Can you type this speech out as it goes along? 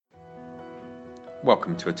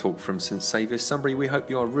Welcome to a talk from St Saviour's Sunbury. We hope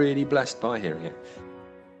you are really blessed by hearing it.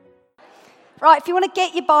 Right, if you want to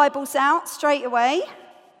get your Bibles out straight away,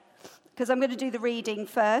 because I'm going to do the reading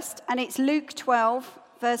first, and it's Luke 12,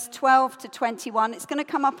 verse 12 to 21. It's going to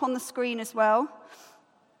come up on the screen as well,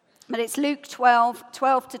 but it's Luke 12,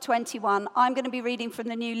 12 to 21. I'm going to be reading from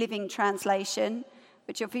the New Living Translation,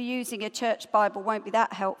 which if you're using a church Bible won't be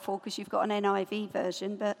that helpful because you've got an NIV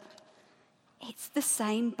version, but it's the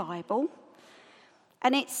same Bible.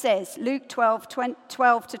 And it says, Luke 12,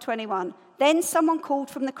 12 to 21, "Then someone called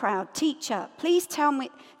from the crowd, 'Teacher, please tell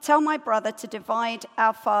my brother to divide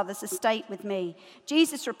our father's estate with me.'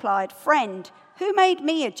 Jesus replied, 'Friend, who made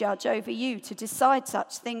me a judge over you to decide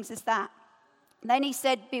such things as that?' Then he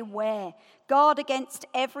said, 'Beware, guard against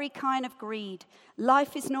every kind of greed.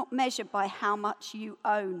 Life is not measured by how much you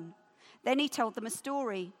own.' Then he told them a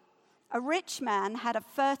story. A rich man had a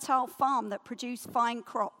fertile farm that produced fine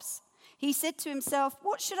crops. He said to himself,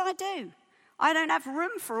 'What should I do? I don't have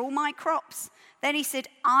room for all my crops.' Then he said,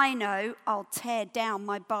 'I know, I'll tear down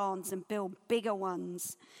my barns and build bigger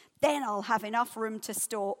ones. Then I'll have enough room to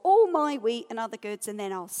store all my wheat and other goods, and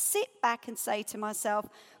then I'll sit back and say to myself,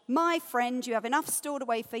 my friend, you have enough stored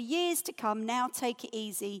away for years to come. Now take it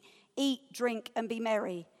easy, eat, drink, and be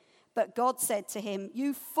merry.' But God said to him,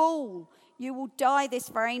 'You fool, you will die this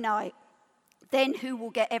very night. Then who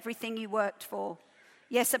will get everything you worked for?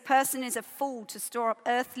 Yes, a person is a fool to store up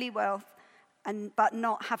earthly wealth but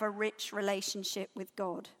not have a rich relationship with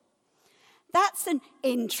God.'" That's an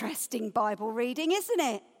interesting Bible reading, isn't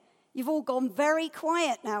it? You've all gone very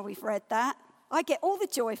quiet now we've read that. I get all the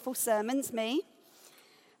joyful sermons, me.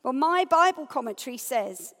 Well, my Bible commentary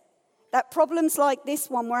says that problems like this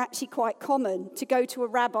one were actually quite common, to go to a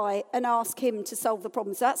rabbi and ask him to solve the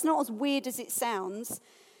problem. So that's not as weird as it sounds,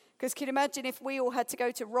 because can you imagine if we all had to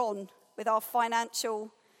go to Ron with our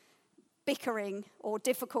financial bickering or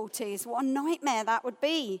difficulties? What a nightmare that would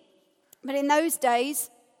be. But in those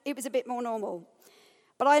days, it was a bit more normal.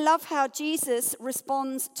 But I love how Jesus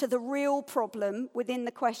responds to the real problem within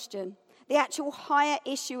the question, the actual higher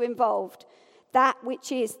issue involved, that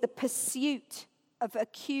which is the pursuit of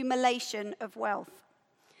accumulation of wealth.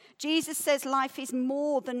 Jesus says life is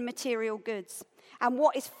more than material goods, and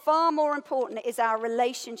what is far more important is our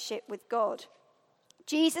relationship with God.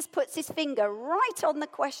 Jesus puts his finger right on the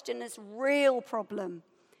questioner's real problem,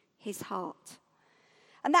 his heart.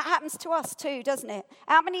 And that happens to us too, doesn't it?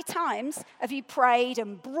 How many times have you prayed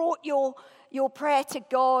and brought your prayer to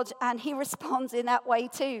God and he responds in that way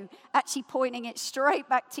too, actually pointing it straight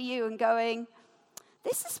back to you and going,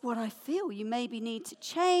 "This is what I feel you maybe need to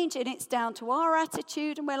change," and it's down to our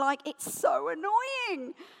attitude and we're like, "It's so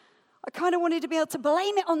annoying. I kind of wanted to be able to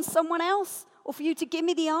blame it on someone else or for you to give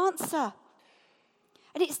me the answer."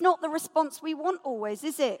 And it's not the response we want always,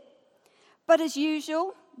 is it? But as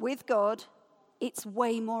usual, with God, it's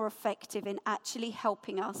way more effective in actually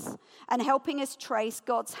helping us and helping us trace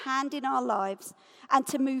God's hand in our lives and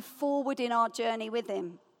to move forward in our journey with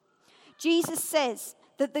him. Jesus says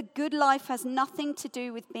that the good life has nothing to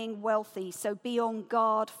do with being wealthy, so be on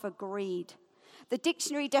guard for greed. The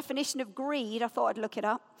dictionary definition of greed, I thought I'd look it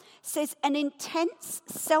up, says an intense,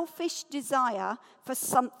 selfish desire for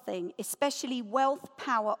something, especially wealth,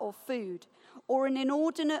 power, or food, or an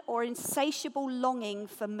inordinate or insatiable longing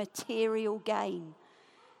for material gain.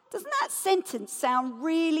 Doesn't that sentence sound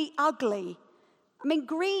really ugly? I mean,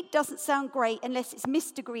 greed doesn't sound great unless it's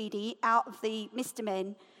Mr. Greedy out of the Mr.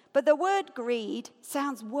 Men, but the word greed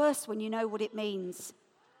sounds worse when you know what it means.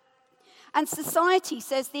 And society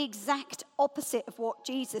says the exact opposite of what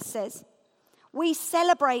Jesus says. We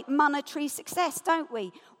celebrate monetary success, don't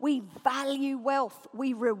we? We value wealth.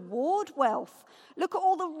 We reward wealth. Look at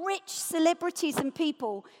all the rich celebrities and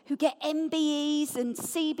people who get MBEs and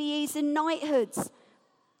CBEs and knighthoods.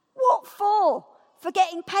 What for? For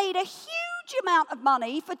getting paid a huge amount of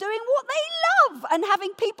money for doing what they love and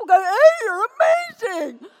having people go, "Hey, you're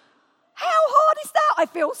amazing." How hard is that? I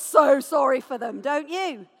feel so sorry for them, don't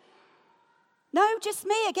you? No, just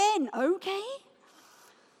me again. Okay.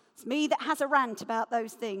 It's me that has a rant about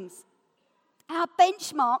those things. Our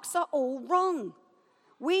benchmarks are all wrong.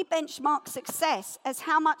 We benchmark success as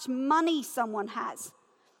how much money someone has.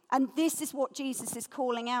 And this is what Jesus is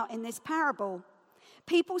calling out in this parable.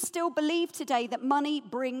 People still believe today that money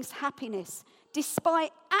brings happiness,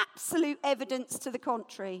 despite absolute evidence to the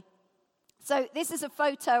contrary. So this is a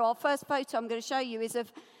photo. Our first photo I'm going to show you is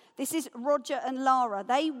this is Roger and Lara.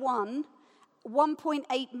 They won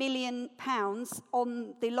 £1.8 million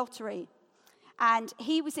on the lottery. And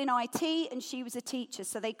he was in IT and she was a teacher.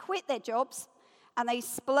 So they quit their jobs and they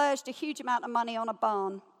splurged a huge amount of money on a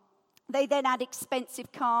barn. They then had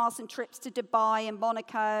expensive cars and trips to Dubai and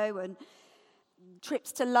Monaco and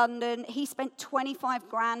trips to London. He spent 25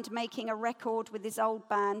 grand making a record with his old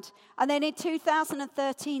band. And then in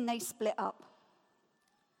 2013, they split up.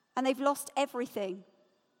 And they've lost everything.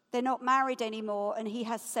 They're not married anymore, and he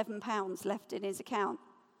has £7 left in his account.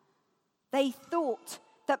 They thought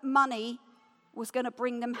that money was going to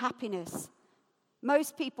bring them happiness.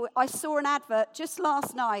 Most people, I saw an advert just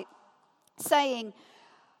last night saying,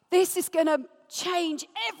 this is going to change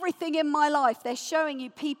everything in my life. They're showing you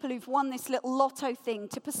people who've won this little lotto thing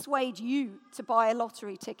to persuade you to buy a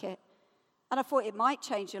lottery ticket. And I thought it might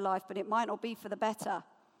change your life, but it might not be for the better.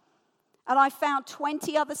 And I found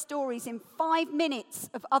 20 other stories in 5 minutes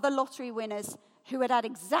of other lottery winners who had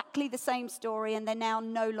exactly the same story, and they're now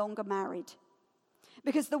no longer married.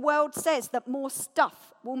 Because the world says that more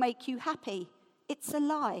stuff will make you happy. It's a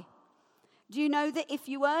lie. Do you know that if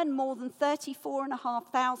you earn more than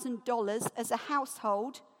 $34,500 as a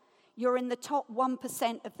household, you're in the top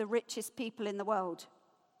 1% of the richest people in the world?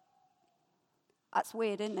 That's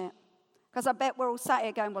weird, isn't it? Because I bet we're all sat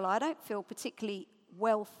here going, well, I don't feel particularly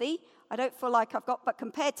wealthy. I don't feel like I've got, but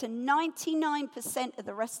compared to 99% of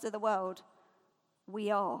the rest of the world,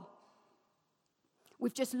 we are.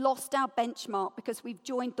 We've just lost our benchmark because we've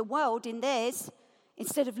joined the world in theirs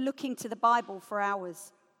instead of looking to the Bible for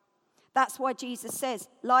ours. That's why Jesus says,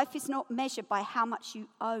 life is not measured by how much you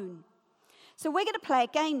own. So we're going to play a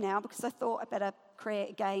game now because I thought I'd better create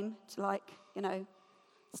a game to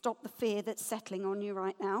stop the fear that's settling on you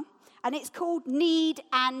right now. And it's called Need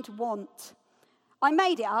and Want. I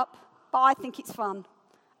made it up, but I think it's fun.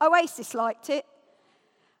 Oasis liked it,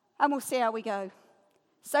 and we'll see how we go.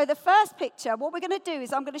 So the first picture, what we're going to do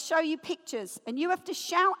is I'm going to show you pictures, and you have to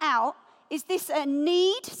shout out, is this a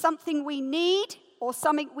need, something we need, or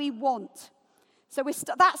something we want? So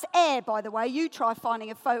that's air, by the way. You try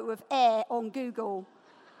finding a photo of air on Google.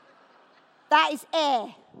 That is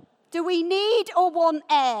air. Do we need or want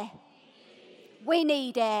air? We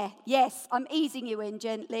need air. Yes, I'm easing you in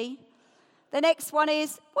gently. The next one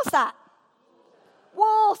is, what's that?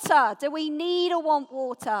 Water. Do we need or want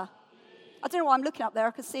water? I don't know why I'm looking up there.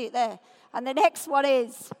 I can see it there. And the next one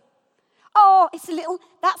is,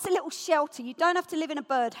 that's a little shelter. You don't have to live in a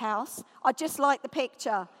birdhouse. I just like the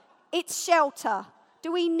picture. It's shelter.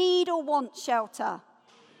 Do we need or want shelter?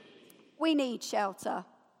 We need shelter.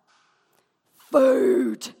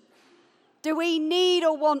 Food. Do we need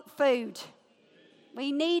or want food?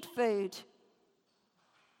 We need food.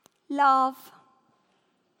 Love.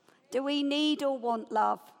 Do we need or want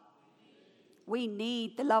love? We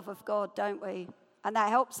need the love of God, don't we? And that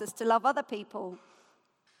helps us to love other people.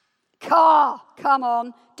 Car, come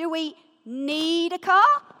on. Do we need a car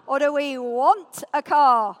or do we want a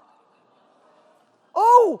car?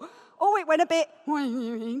 Oh, it went a bit.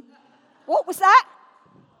 What was that?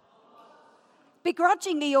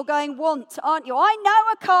 Begrudgingly, you're going want, aren't you? I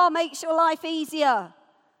know a car makes your life easier,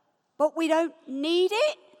 but we don't need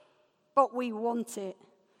it, but we want it.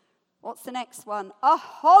 What's the next one? A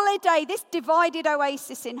holiday. This divided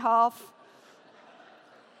Oasis in half.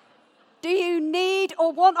 Do you need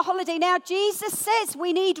or want a holiday? Now, Jesus says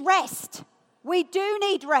we need rest. We do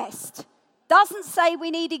need rest. Doesn't say we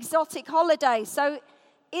need exotic holidays. So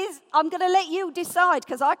I'm going to let you decide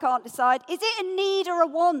because I can't decide. Is it a need or a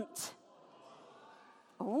want?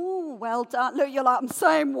 Oh, well done. Look, you're like, I'm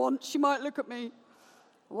saying want. She might look at me.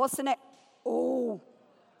 What's the next? Oh,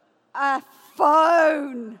 a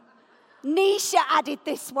phone. Nisha added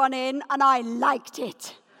this one in, and I liked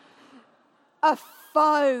it. A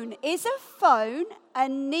phone. Is a phone a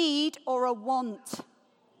need or a want?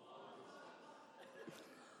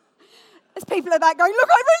 There's people at that going, look,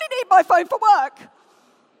 I really need my phone for work.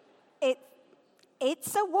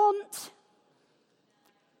 It's a want.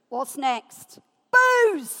 What's next?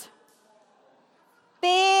 Booze.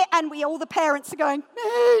 Beer, and all the parents are going,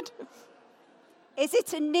 need. Is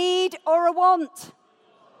it a need or a want?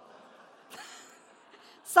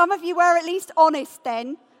 Some of you were at least honest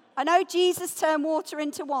then. I know Jesus turned water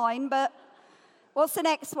into wine, but what's the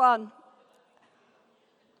next one?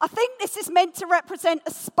 I think this is meant to represent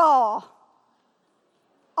a spa.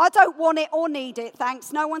 I don't want it or need it,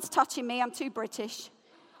 thanks. No one's touching me. I'm too British.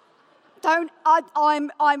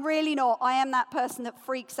 I'm really not. I am that person that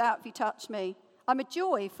freaks out if you touch me. I'm a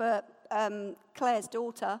joy for Claire's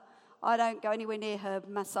daughter. I don't go anywhere near her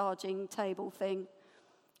massaging table thing.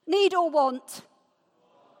 Need or want?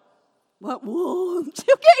 What want?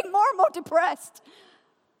 You're getting more and more depressed.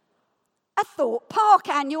 I thought, park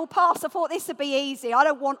annual pass. I thought this would be easy. I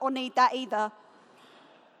don't want or need that either.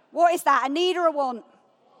 What is that, a need or a want?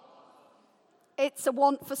 It's a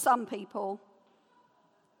want for some people.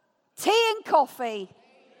 Tea and coffee.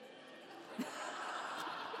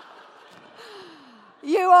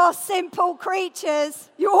 You are simple creatures.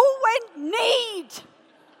 You all went need.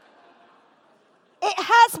 It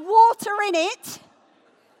has water in it.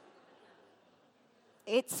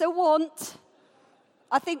 It's a want.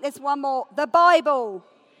 I think there's one more. The Bible.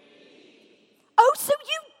 Oh, so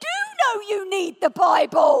you do know you need the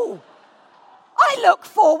Bible. I look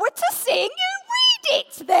forward to seeing you read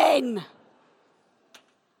it then.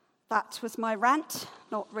 That was my rant.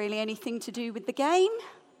 Not really anything to do with the game.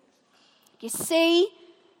 You see,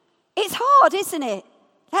 it's hard, isn't it?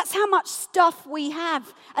 That's how much stuff we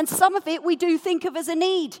have. And some of it we do think of as a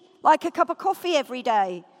need, like a cup of coffee every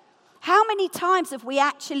day. How many times have we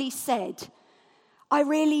actually said, I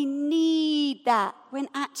really need that, when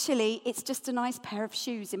actually it's just a nice pair of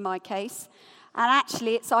shoes in my case. And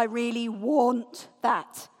actually it's I really want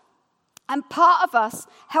that. And part of us,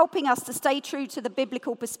 helping us to stay true to the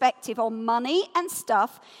biblical perspective on money and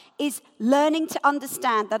stuff, is learning to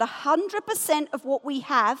understand that 100% of what we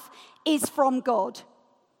have is from God.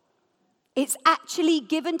 It's actually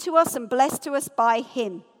given to us and blessed to us by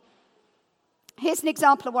Him. Here's an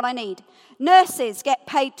example of what I need. Nurses get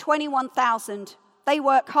paid $21,000. They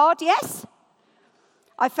work hard, yes?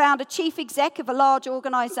 I found a chief exec of a large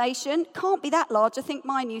organization. Can't be that large. I think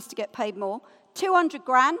mine used to get paid more. 200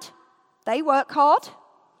 grand. They work hard.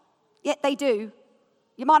 Yet they do.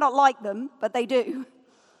 You might not like them, but they do.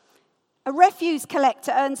 A refuse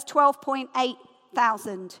collector earns 12.8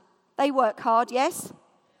 thousand. They work hard, yes?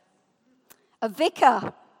 A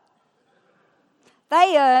vicar.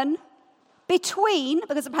 They earn between,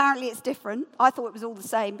 because apparently it's different, I thought it was all the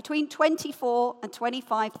same, between 24 and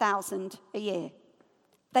 25,000 a year.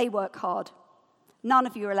 They work hard. None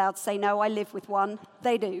of you are allowed to say, no, I live with one.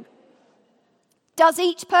 They do. Does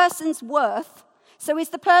each person's worth, so is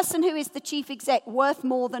the person who is the chief exec worth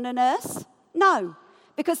more than a nurse? No,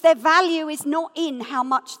 because their value is not in how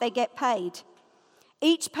much they get paid.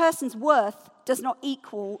 Each person's worth does not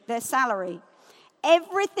equal their salary.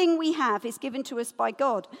 Everything we have is given to us by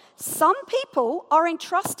God. Some people are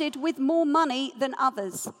entrusted with more money than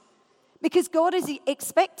others because God is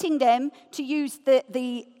expecting them to use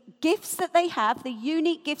the gifts that they have, the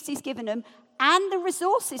unique gifts He's given them, and the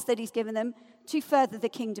resources that He's given them to further the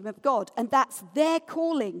kingdom of God. And that's their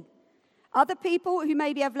calling. Other people who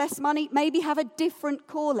maybe have less money maybe have a different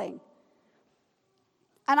calling.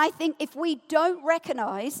 And I think if we don't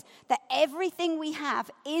recognize that everything we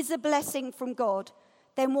have is a blessing from God,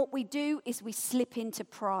 then what we do is we slip into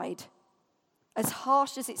pride. As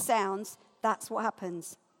harsh as it sounds, that's what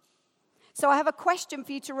happens. So I have a question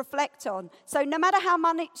for you to reflect on. So no matter how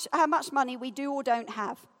much money we do or don't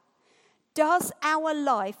have, does our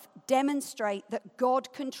life demonstrate that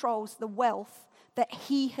God controls the wealth that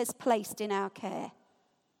He has placed in our care?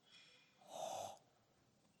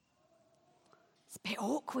 It's a bit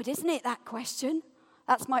awkward, isn't it, that question?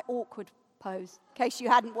 That's my awkward pose, in case you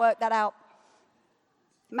hadn't worked that out.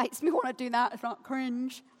 It makes me want to do that, it's not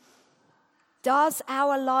cringe. Does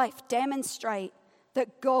our life demonstrate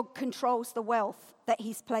that God controls the wealth that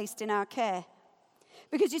He's placed in our care?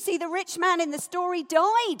 Because you see, the rich man in the story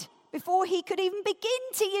died before he could even begin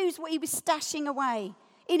to use what he was stashing away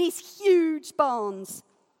in his huge barns.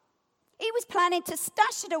 He was planning to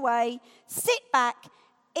stash it away, sit back,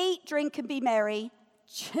 eat, drink, and be merry,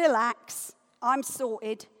 chillax, I'm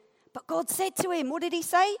sorted. But God said to him, what did He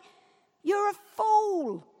say? You're a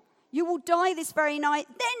fool. You will die this very night.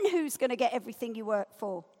 Then who's going to get everything you work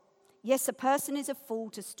for? Yes, a person is a fool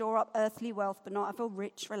to store up earthly wealth, but not have a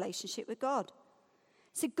rich relationship with God.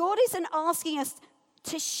 So God isn't asking us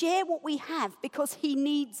to share what we have because He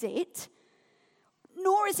needs it,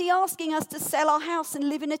 nor is He asking us to sell our house and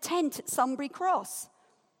live in a tent at Sunbury Cross.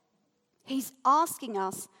 He's asking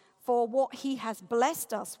us for what He has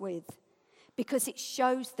blessed us with because it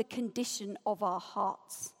shows the condition of our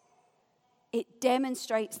hearts. It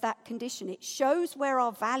demonstrates that condition. It shows where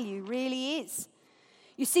our value really is.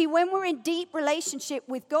 You see, when we're in deep relationship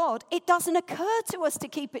with God, it doesn't occur to us to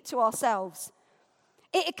keep it to ourselves.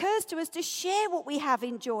 It occurs to us to share what we have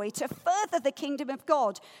in joy, to further the kingdom of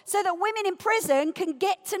God, so that women in prison can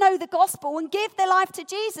get to know the gospel and give their life to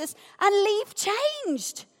Jesus and leave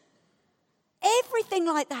changed. Everything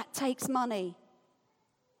like that takes money.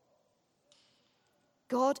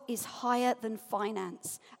 God is higher than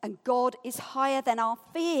finance, and God is higher than our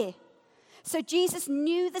fear. So Jesus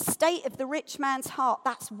knew the state of the rich man's heart.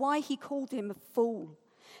 That's why He called him a fool.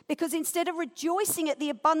 Because instead of rejoicing at the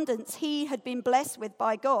abundance he had been blessed with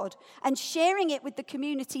by God and sharing it with the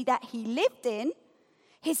community that he lived in,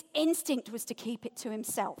 his instinct was to keep it to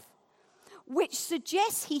himself. which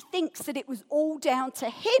suggests he thinks that it was all down to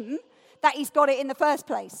him that he's got it in the first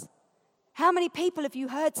place. How many people have you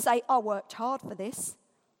heard say, I worked hard for this?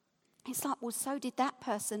 It's like, well, so did that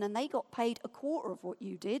person, and they got paid a quarter of what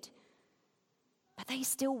you did. But they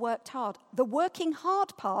still worked hard. The working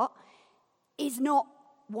hard part is not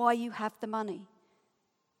why you have the money.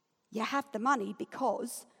 You have the money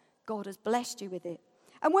because God has blessed you with it.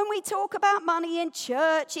 And when we talk about money in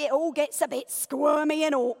church, it all gets a bit squirmy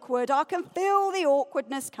and awkward. I can feel the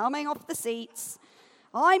awkwardness coming off the seats.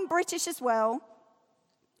 I'm British as well.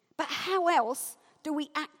 But how else do we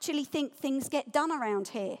actually think things get done around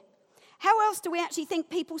here? How else do we actually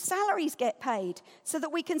think people's salaries get paid so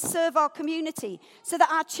that we can serve our community, so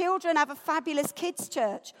that our children have a fabulous kids'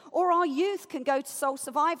 church, or our youth can go to Soul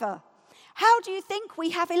Survivor? How do you think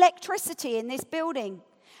we have electricity in this building?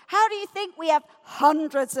 How do you think we have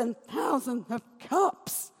hundreds and thousands of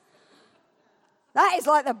cups? That is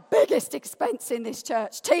like the biggest expense in this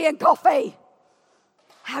church, tea and coffee.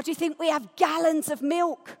 How do you think we have gallons of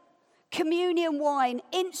milk, communion wine,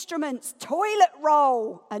 instruments, toilet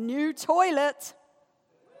roll, a new toilet,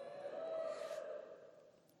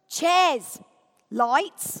 chairs,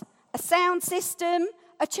 lights, a sound system,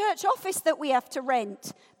 a church office that we have to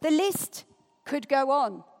rent? The list could go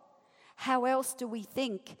on. How else do we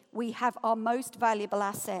think we have our most valuable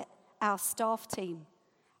asset, our staff team?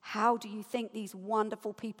 How do you think these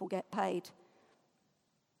wonderful people get paid?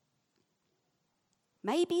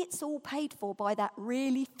 Maybe it's all paid for by that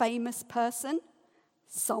really famous person,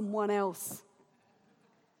 someone else.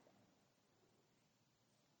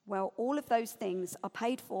 Well, all of those things are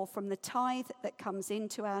paid for from the tithe that comes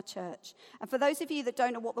into our church. And for those of you that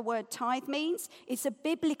don't know what the word tithe means, it's a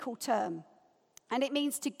biblical term. And it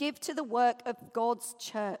means to give to the work of God's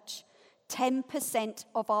church. 10%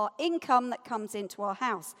 of our income that comes into our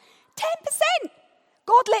house. 10%!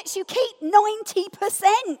 God lets you keep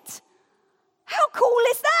 90%. How cool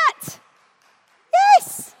is that?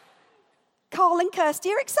 Yes! Carl and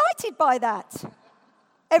Kirsty are excited by that.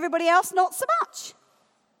 Everybody else, not so much.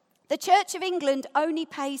 The Church of England only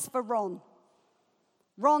pays for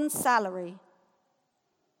Ron's salary.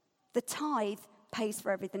 The tithe pays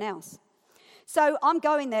for everything else. So I'm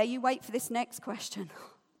going there. You wait for this next question.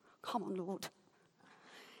 Come on, Lord.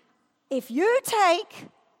 If you take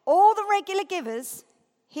all the regular givers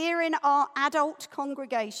here in our adult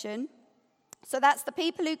congregation, so that's the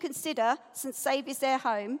people who consider St. Saviour's their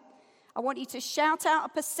home, I want you to shout out a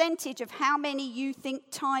percentage of how many you think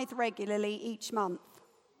tithe regularly each month.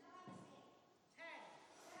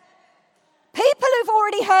 People who've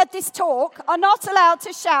already heard this talk are not allowed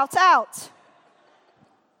to shout out.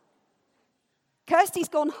 Kirsty's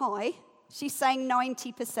gone high. She's saying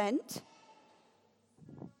 90%.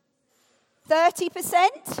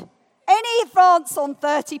 30%? Any advance on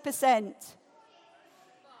 30%?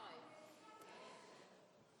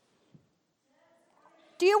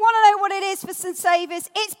 Do you want to know what it is for St. Saviour's?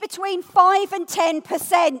 It's between 5 and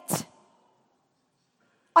 10%.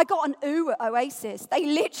 I got an ooh at Oasis. They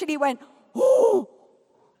literally went, oh.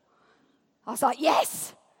 I was like,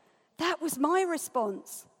 yes. That was my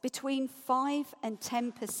response. Between 5 and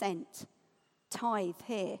 10% tithe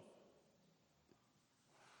here.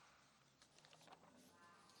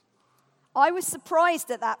 I was surprised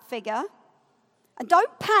at that figure. And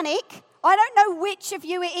don't panic. I don't know which of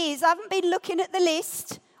you it is. I haven't been looking at the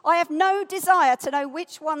list. I have no desire to know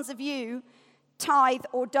which ones of you tithe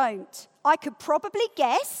or don't. I could probably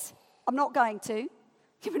guess. I'm not going to.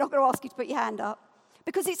 We're not going to ask you to put your hand up.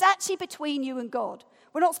 Because it's actually between you and God.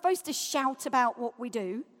 We're not supposed to shout about what we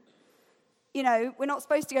do. You know, we're not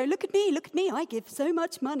supposed to go, look at me, I give so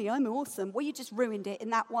much money, I'm awesome. Well, you just ruined it in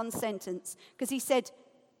that one sentence. Because he said,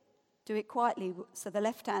 do it quietly so the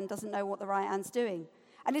left hand doesn't know what the right hand's doing.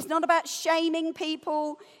 And it's not about shaming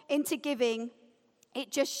people into giving.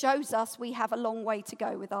 It just shows us we have a long way to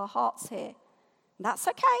go with our hearts here. And that's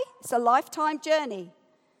okay. It's a lifetime journey.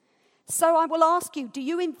 So I will ask you, do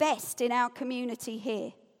you invest in our community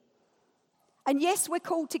here? And yes, we're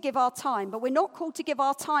called to give our time, but we're not called to give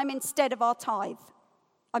our time instead of our tithe.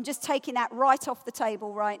 I'm just taking that right off the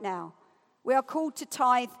table right now. We are called to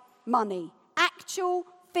tithe money, actual,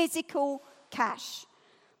 physical cash.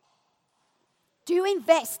 Do you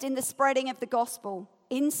invest in the spreading of the gospel,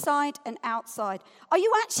 inside and outside? Are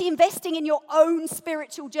you actually investing in your own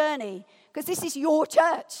spiritual journey? Because this is your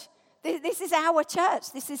church. This is our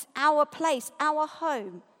church. This is our place, our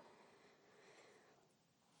home.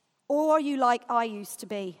 Or are you like I used to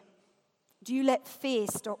be? Do you let fear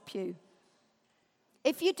stop you?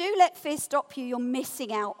 If you do let fear stop you, you're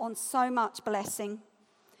missing out on so much blessing.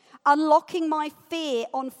 Unlocking my fear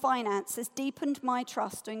on finance has deepened my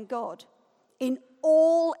trust in God. in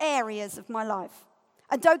all areas of my life.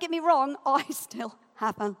 And don't get me wrong, I still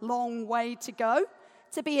have a long way to go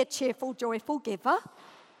to be a cheerful, joyful giver.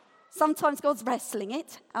 Sometimes God's wrestling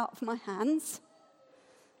it out of my hands.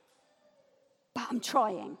 But I'm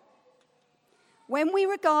trying. When we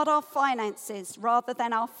regard our finances rather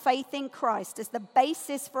than our faith in Christ as the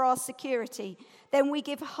basis for our security, then we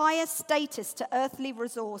give higher status to earthly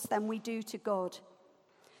resource than we do to God.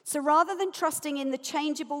 So rather than trusting in the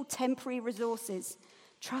changeable temporary resources,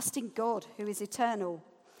 trust in God who is eternal.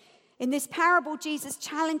 In this parable, Jesus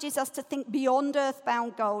challenges us to think beyond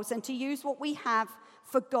earthbound goals and to use what we have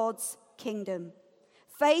for God's kingdom.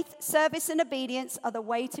 Faith, service, and obedience are the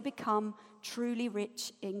way to become truly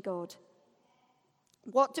rich in God.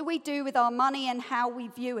 What do we do with our money and how we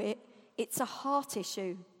view it? It's a heart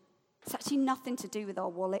issue. It's actually nothing to do with our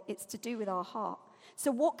wallet. It's to do with our heart. So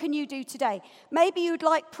what can you do today? Maybe you'd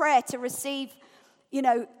like prayer to receive,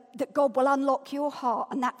 that God will unlock your heart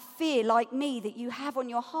and that fear like me that you have on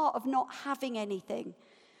your heart of not having anything.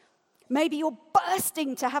 Maybe you're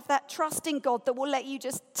bursting to have that trust in God that will let you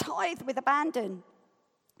just tithe with abandon.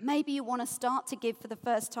 Maybe you want to start to give for the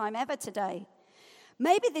first time ever today.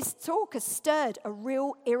 Maybe this talk has stirred a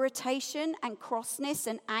real irritation and crossness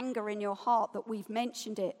and anger in your heart that we've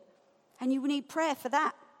mentioned it. And you need prayer for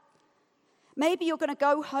that. Maybe you're going to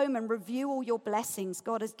go home and review all your blessings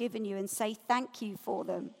God has given you and say thank you for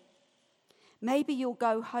them. Maybe you'll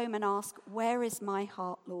go home and ask, where is my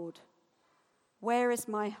heart, Lord? Where is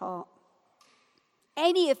my heart?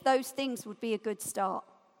 Any of those things would be a good start.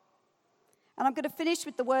 And I'm going to finish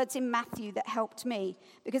with the words in Matthew that helped me.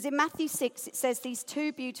 Because in Matthew 6, it says these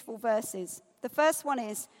two beautiful verses. The first one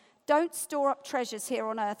is, don't store up treasures here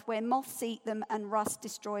on earth where moths eat them and rust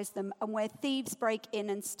destroys them and where thieves break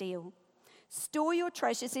in and steal. Store your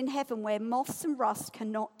treasures in heaven where moths and rust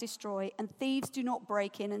cannot destroy and thieves do not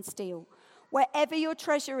break in and steal. Wherever your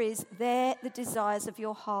treasure is, there the desires of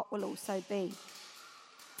your heart will also be.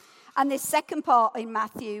 And this second part in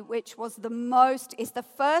Matthew, which was is the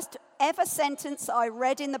first ever sentence I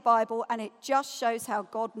read in the Bible, and it just shows how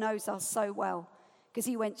God knows us so well. Because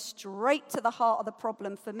he went straight to the heart of the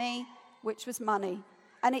problem for me, which was money.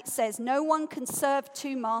 And it says, no one can serve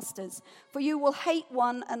two masters, for you will hate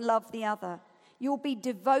one and love the other. You will be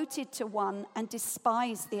devoted to one and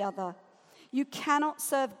despise the other. You cannot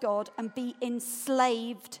serve God and be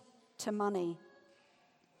enslaved to money.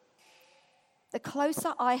 The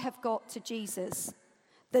closer I have got to Jesus,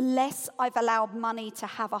 the less I've allowed money to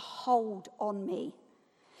have a hold on me.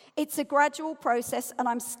 It's a gradual process and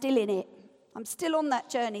I'm still in it. I'm still on that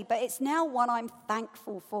journey, but it's now one I'm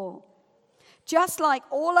thankful for. Just like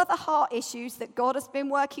all other heart issues that God has been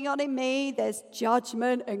working on in me, there's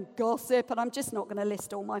judgment and gossip, and I'm just not going to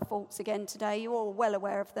list all my faults again today. You're all well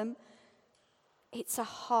aware of them. It's a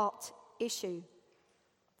heart issue.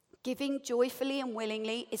 Giving joyfully and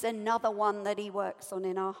willingly is another one that he works on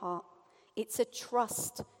in our heart. It's a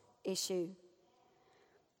trust issue.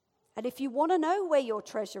 And if you want to know where your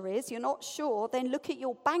treasure is, you're not sure, then look at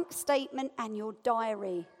your bank statement and your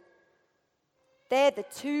diary. They're the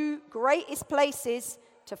two greatest places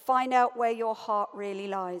to find out where your heart really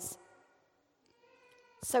lies.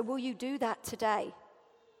 So will you do that today?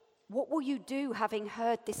 What will you do having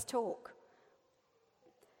heard this talk?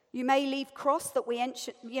 You may leave cross that we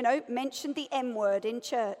mentioned the M word in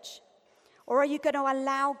church. Or are you going to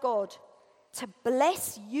allow God to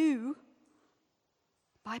bless you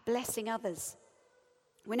by blessing others?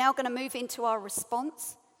 We're now going to move into our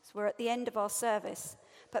response. So we're at the end of our service.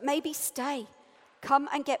 But maybe stay. Come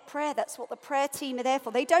and get prayer. That's what the prayer team are there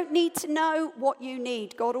for. They don't need to know what you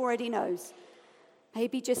need. God already knows.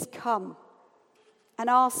 Maybe just come and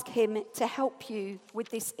ask him to help you with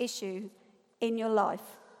this issue in your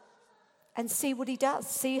life. And see what he does.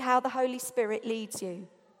 See how the Holy Spirit leads you.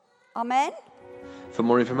 Amen? For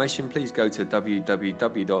more information, please go to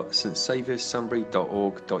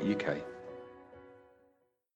www.stsavioursunbury.org.uk.